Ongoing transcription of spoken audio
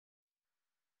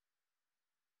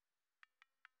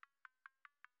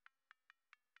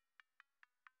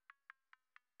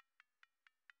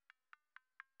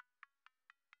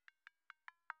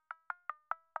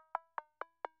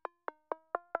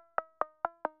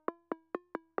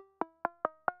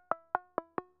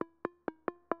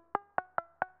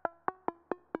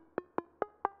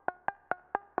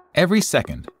Every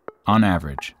second, on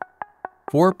average,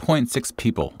 4.6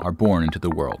 people are born into the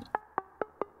world.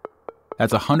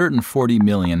 That's 140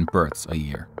 million births a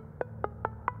year.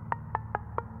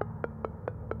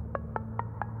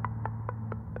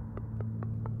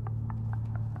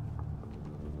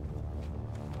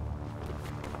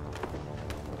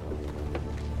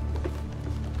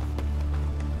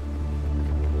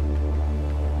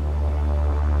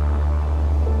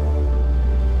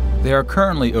 There are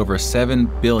currently over 7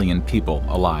 billion people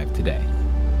alive today.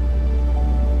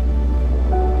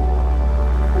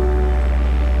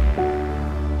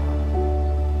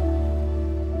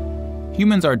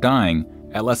 Humans are dying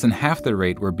at less than half the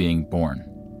rate we're being born.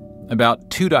 About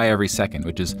 2 die every second,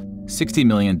 which is 60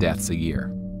 million deaths a year.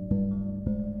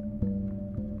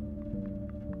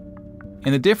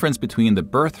 And the difference between the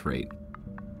birth rate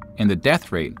and the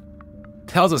death rate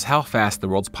tells us how fast the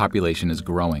world's population is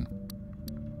growing.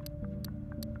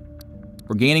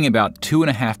 We're gaining about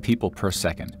 2.5 people per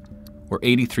second, or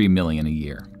 83 million a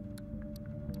year.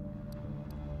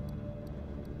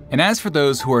 And as for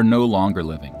those who are no longer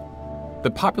living,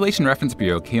 the Population Reference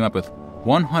Bureau came up with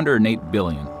 108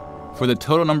 billion for the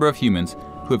total number of humans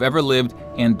who have ever lived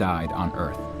and died on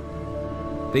Earth.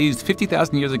 They used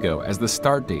 50,000 years ago as the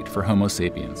start date for Homo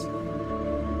sapiens.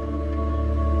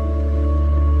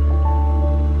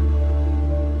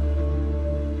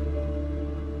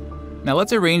 Now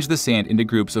let's arrange the sand into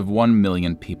groups of 1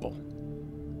 million people.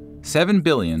 7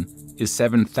 billion is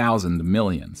 7,000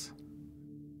 millions.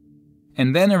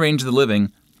 And then arrange the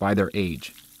living by their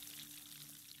age.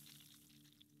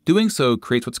 Doing so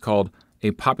creates what's called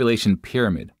a population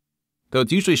pyramid, though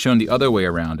it's usually shown the other way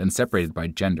around and separated by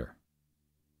gender.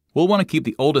 We'll want to keep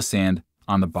the oldest sand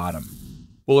on the bottom.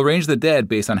 We'll arrange the dead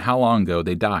based on how long ago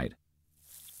they died.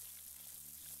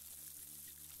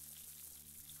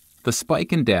 The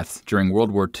spike in deaths during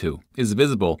World War II is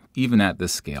visible even at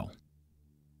this scale.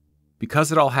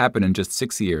 Because it all happened in just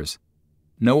 6 years,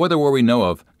 no other war we know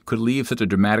of could leave such a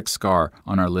dramatic scar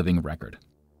on our living record.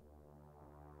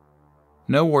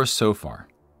 No wars so far.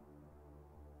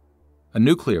 A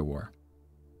nuclear war,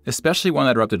 especially one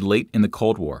that erupted late in the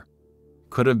Cold War,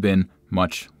 could have been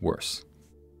much worse.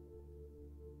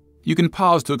 You can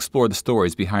pause to explore the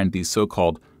stories behind these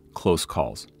so-called close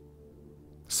calls.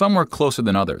 Some were closer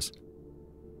than others,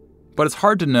 but it's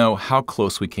hard to know how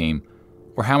close we came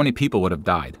or how many people would have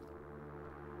died.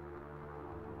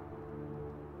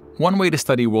 One way to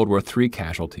study World War III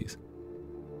casualties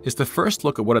is to first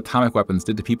look at what atomic weapons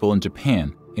did to people in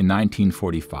Japan in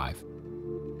 1945,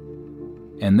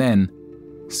 and then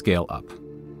scale up.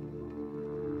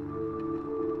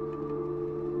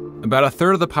 About a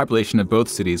third of the population of both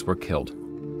cities were killed.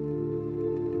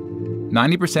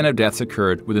 90% of deaths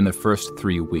occurred within the first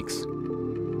 3 weeks.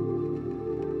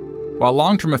 While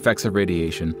long-term effects of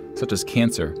radiation, such as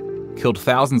cancer, killed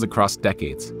thousands across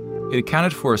decades, it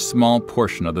accounted for a small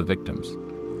portion of the victims.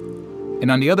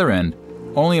 And on the other end,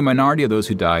 only a minority of those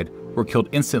who died were killed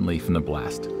instantly from the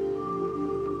blast.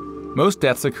 Most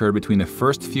deaths occurred between the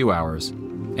first few hours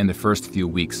and the first few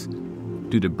weeks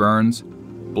due to burns,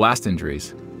 blast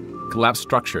injuries, collapsed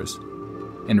structures,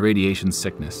 and radiation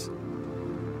sickness.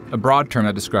 A broad term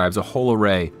that describes a whole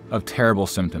array of terrible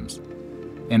symptoms,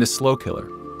 and a slow killer.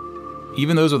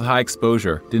 Even those with high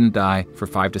exposure didn't die for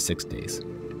 5 to 6 days.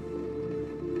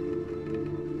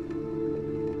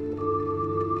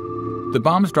 The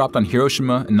bombs dropped on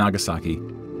Hiroshima and Nagasaki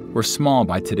were small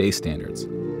by today's standards.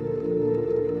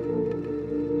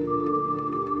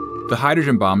 The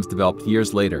hydrogen bombs developed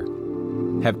years later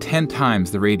have 10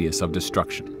 times the radius of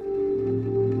destruction.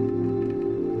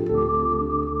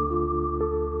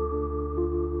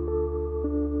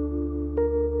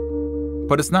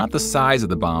 But it's not the size of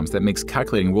the bombs that makes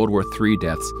calculating World War III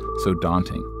deaths so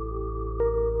daunting.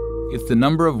 It's the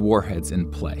number of warheads in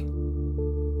play.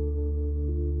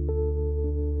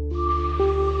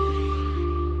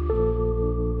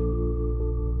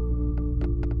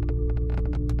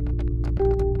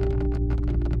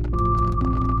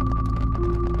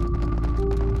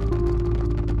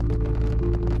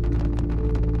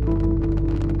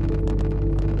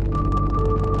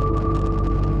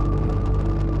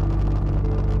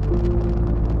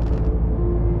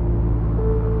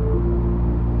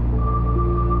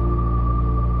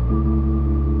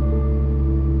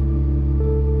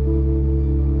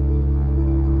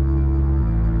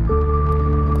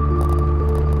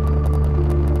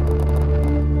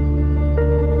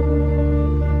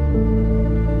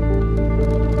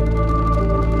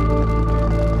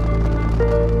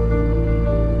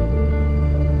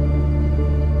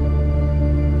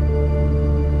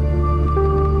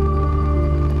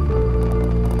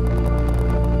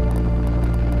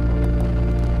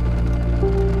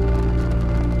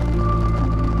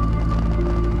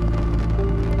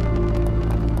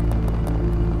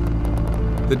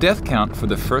 The death count for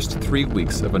the first 3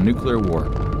 weeks of a nuclear war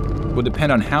will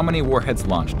depend on how many warheads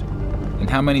launched and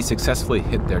how many successfully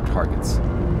hit their targets.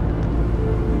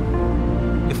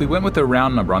 If we went with a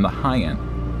round number on the high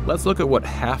end, let's look at what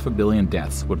 500 million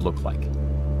deaths would look like.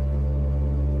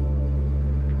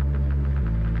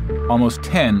 Almost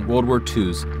 10 World War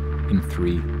IIs in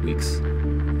 3 weeks.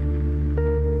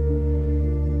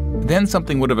 Then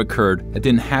something would have occurred that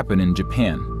didn't happen in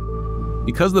Japan.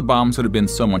 Because the bombs would have been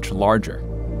so much larger,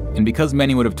 and because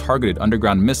many would have targeted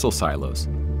underground missile silos,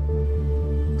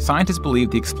 scientists believe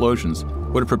the explosions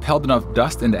would have propelled enough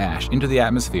dust and ash into the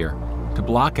atmosphere to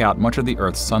block out much of the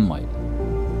Earth's sunlight.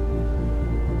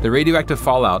 The radioactive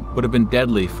fallout would have been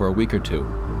deadly for a week or two,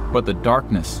 but the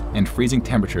darkness and freezing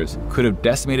temperatures could have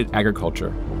decimated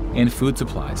agriculture and food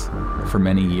supplies for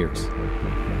many years.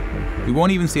 We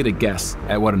won't even stay to guess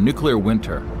at what a nuclear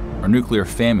winter or nuclear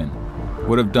famine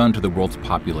would have done to the world's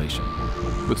population.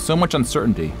 With so much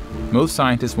uncertainty, most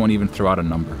scientists won't even throw out a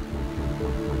number.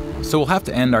 So we'll have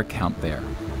to end our count there,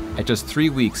 at just 3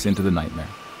 weeks into the nightmare.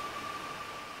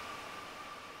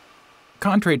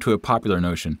 Contrary to a popular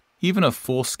notion, even a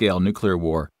full-scale nuclear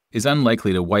war is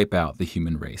unlikely to wipe out the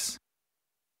human race.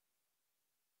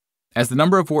 As the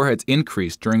number of warheads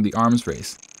increased during the arms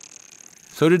race,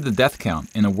 so did the death count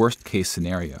in a worst-case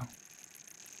scenario.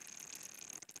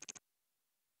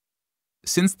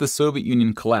 Since the Soviet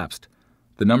Union collapsed,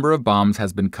 the number of bombs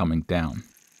has been coming down.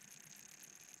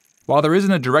 While there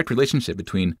isn't a direct relationship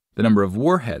between the number of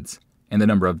warheads and the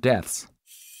number of deaths,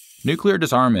 nuclear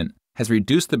disarmament has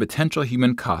reduced the potential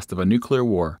human cost of a nuclear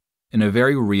war in a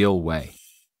very real way.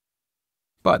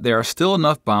 But there are still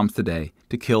enough bombs today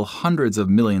to kill hundreds of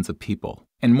millions of people,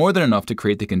 and more than enough to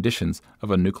create the conditions of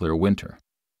a nuclear winter.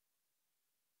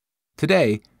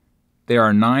 Today, there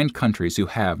are 9 countries who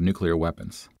have nuclear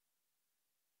weapons.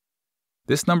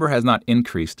 This number has not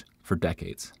increased for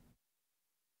decades.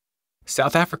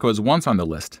 South Africa was once on the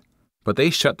list, but they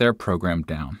shut their program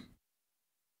down.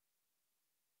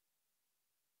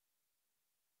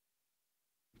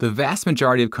 The vast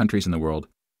majority of countries in the world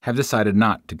have decided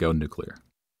not to go nuclear.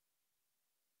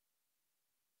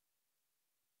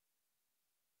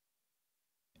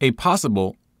 A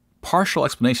possible, partial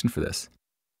explanation for this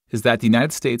is that the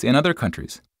United States and other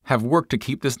countries have worked to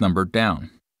keep this number down.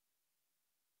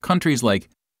 Countries like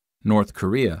North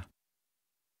Korea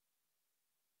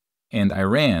and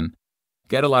Iran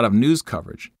get a lot of news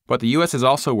coverage, but the U.S. has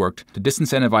also worked to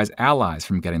disincentivize allies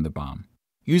from getting the bomb,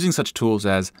 using such tools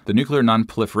as the Nuclear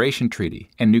Non-Proliferation Treaty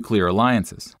and nuclear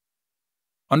alliances.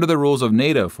 Under the rules of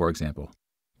NATO, for example,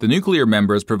 the nuclear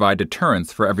members provide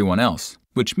deterrence for everyone else,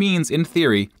 which means, in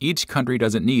theory, each country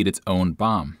doesn't need its own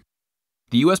bomb.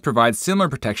 The U.S. provides similar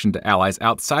protection to allies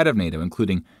outside of NATO,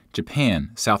 including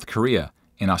Japan, South Korea,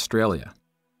 and Australia.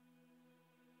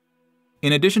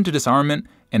 In addition to disarmament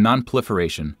and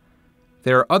non-proliferation,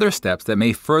 there are other steps that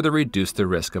may further reduce the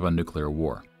risk of a nuclear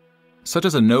war, such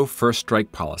as a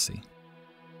no-first-strike policy.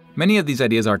 Many of these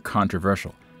ideas are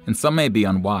controversial, and some may be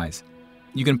unwise.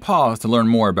 You can pause to learn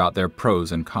more about their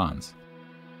pros and cons.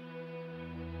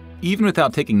 Even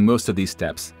without taking most of these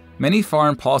steps, many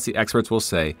foreign policy experts will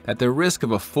say that the risk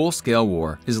of a full-scale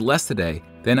war is less today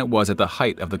than it was at the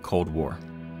height of the Cold War,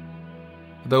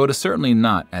 though it is certainly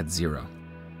not at zero.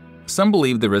 Some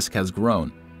believe the risk has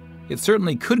grown. It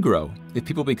certainly could grow if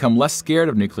people become less scared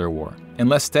of nuclear war and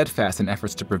less steadfast in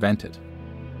efforts to prevent it.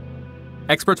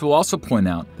 Experts will also point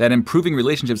out that improving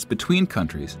relationships between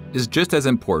countries is just as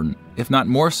important, if not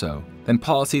more so, than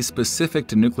policies specific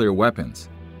to nuclear weapons,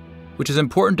 which is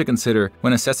important to consider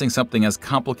when assessing something as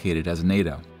complicated as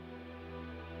NATO.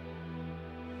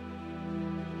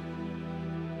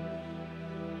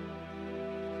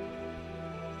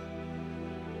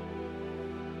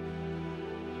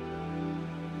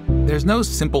 There's no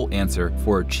simple answer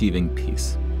for achieving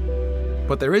peace,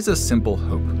 but there is a simple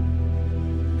hope.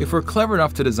 If we're clever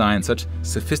enough to design such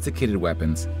sophisticated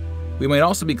weapons, we might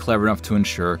also be clever enough to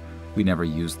ensure we never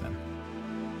use them.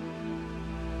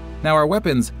 Now, our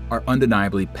weapons are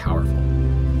undeniably powerful.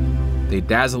 They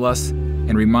dazzle us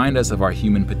and remind us of our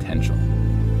human potential.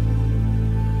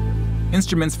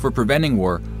 Instruments for preventing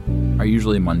war are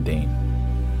usually mundane,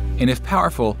 and if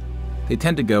powerful, they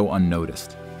tend to go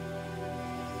unnoticed.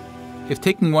 If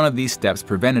taking one of these steps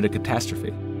prevented a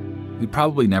catastrophe, we'd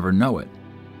probably never know it.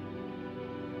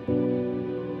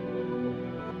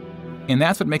 And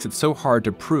that's what makes it so hard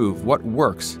to prove what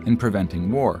works in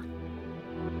preventing war.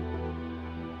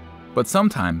 But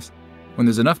sometimes, when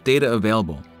there's enough data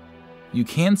available, you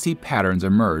can see patterns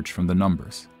emerge from the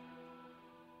numbers.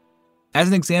 As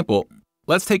an example,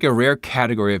 let's take a rare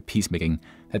category of peacemaking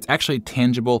that's actually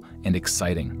tangible and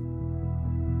exciting: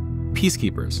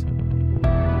 peacekeepers.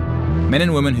 Men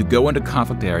and women who go into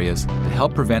conflict areas to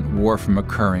help prevent war from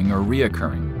occurring or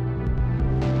reoccurring.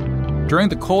 During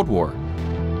the Cold War,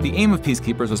 the aim of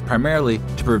peacekeepers was primarily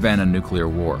to prevent a nuclear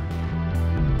war.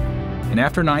 And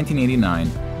after 1989,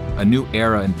 a new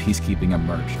era in peacekeeping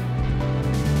emerged.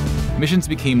 Missions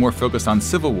became more focused on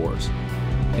civil wars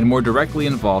and more directly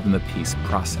involved in the peace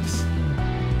process.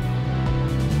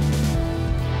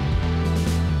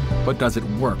 But does it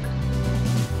work?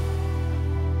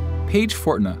 Paige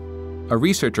Fortna, a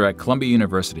researcher at Columbia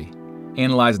University,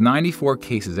 analyzed 94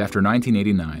 cases after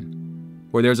 1989,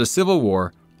 where there's a civil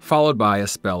war followed by a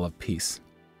spell of peace.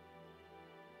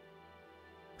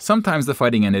 Sometimes the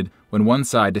fighting ended when one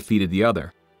side defeated the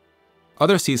other.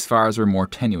 Other ceasefires were more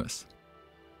tenuous.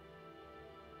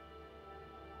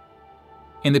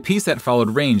 And the peace that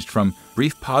followed ranged from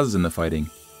brief pauses in the fighting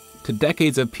to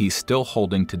decades of peace still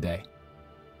holding today.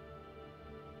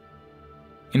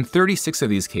 In 36 of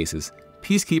these cases,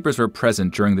 peacekeepers were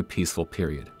present during the peaceful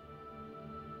period.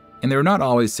 And they were not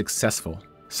always successful.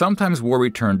 Sometimes war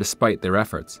returned despite their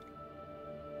efforts.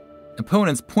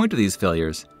 Opponents point to these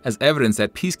failures as evidence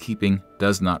that peacekeeping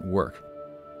does not work.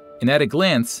 And at a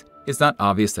glance, it's not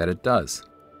obvious that it does.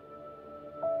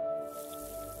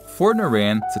 Fortna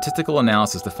ran statistical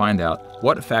analysis to find out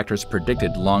what factors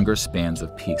predicted longer spans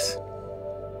of peace.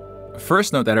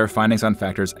 First, note that her findings on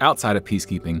factors outside of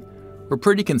peacekeeping were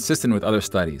pretty consistent with other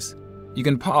studies. You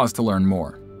can pause to learn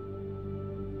more.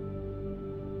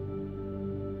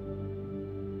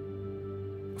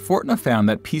 Fortna found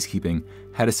that peacekeeping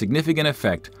had a significant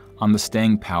effect on the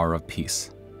staying power of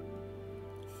peace.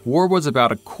 War was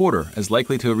about a quarter as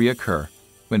likely to reoccur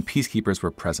when peacekeepers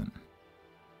were present.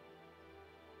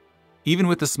 Even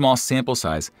with the small sample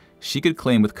size, she could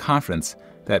claim with confidence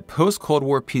that post-Cold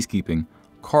War peacekeeping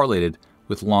correlated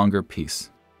with longer peace.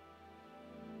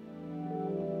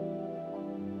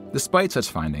 Despite such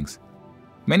findings,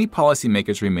 many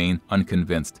policymakers remain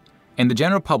unconvinced, and the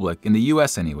general public, in the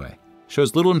US anyway,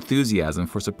 shows little enthusiasm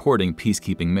for supporting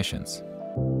peacekeeping missions.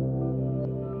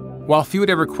 While few would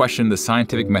ever question the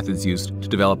scientific methods used to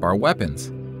develop our weapons,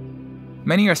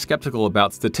 many are skeptical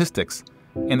about statistics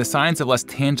and the science of less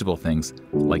tangible things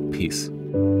like peace.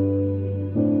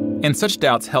 And such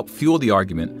doubts help fuel the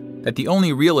argument that the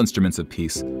only real instruments of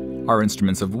peace are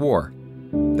instruments of war,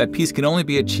 that peace can only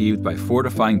be achieved by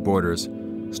fortifying borders,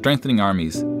 strengthening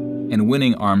armies, and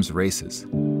winning arms races.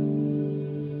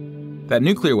 That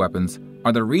nuclear weapons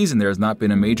are the reason there has not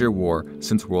been a major war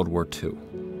since World War II.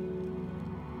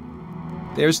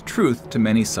 There's truth to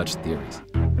many such theories.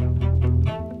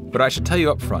 But I should tell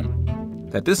you up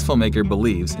front that this filmmaker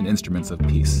believes in instruments of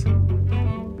peace,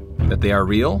 that they are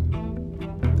real,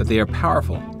 that they are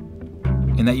powerful,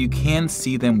 and that you can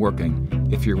see them working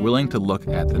if you're willing to look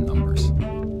at the numbers.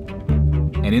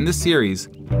 And in this series,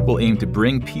 we'll aim to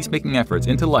bring peacemaking efforts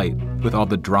into light with all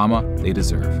the drama they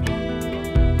deserve.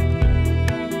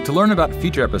 To learn about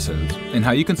future episodes and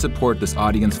how you can support this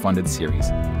audience-funded series,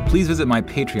 please visit my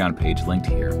Patreon page linked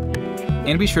here.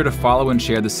 And be sure to follow and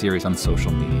share the series on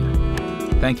social media.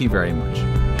 Thank you very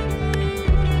much.